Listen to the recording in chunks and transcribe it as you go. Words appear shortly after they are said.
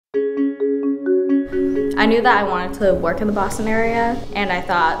I knew that I wanted to work in the Boston area, and I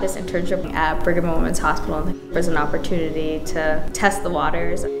thought this internship at Brigham Women's Hospital was an opportunity to test the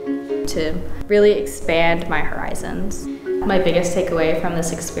waters, to really expand my horizons. My biggest takeaway from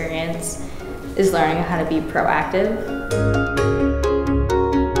this experience is learning how to be proactive.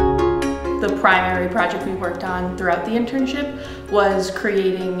 The primary project we worked on throughout the internship was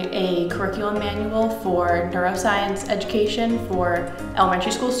creating a curriculum manual for neuroscience education for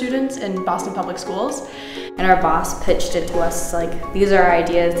elementary school students in Boston Public Schools. And our boss pitched it to us like, these are our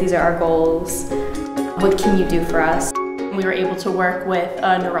ideas, these are our goals, what can you do for us? We were able to work with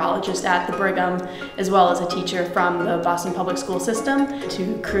a neurologist at the Brigham as well as a teacher from the Boston Public School system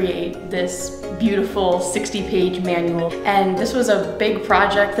to create this beautiful 60-page manual. And this was a big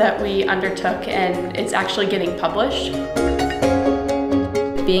project that we undertook, and it's actually getting published.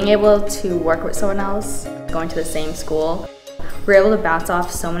 Being able to work with someone else, going to the same school, we're able to bounce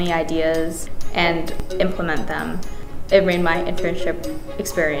off so many ideas and implement them. It made my internship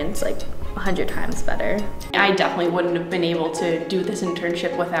experience like 100 times better. I definitely wouldn't have been able to do this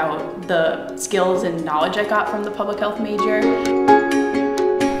internship without the skills and knowledge I got from the public health major.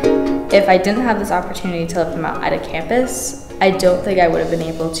 If I didn't have this opportunity to live out of campus, I don't think I would have been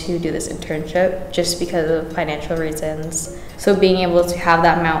able to do this internship just because of financial reasons. So being able to have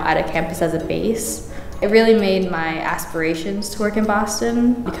that amount out of campus as a base, it really made my aspirations to work in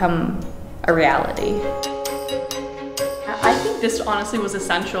Boston become a reality. I think this honestly was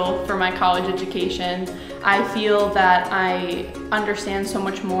essential for my college education. I feel that I understand so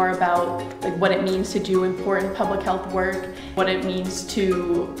much more about what it means to do important public health work, what it means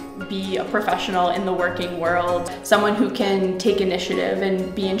to be a professional in the working world, someone who can take initiative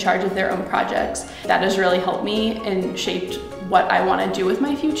and be in charge of their own projects. That has really helped me and shaped what I want to do with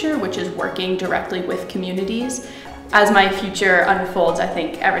my future, which is working directly with communities. As my future unfolds, I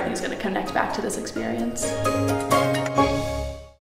think everything's going to connect back to this experience.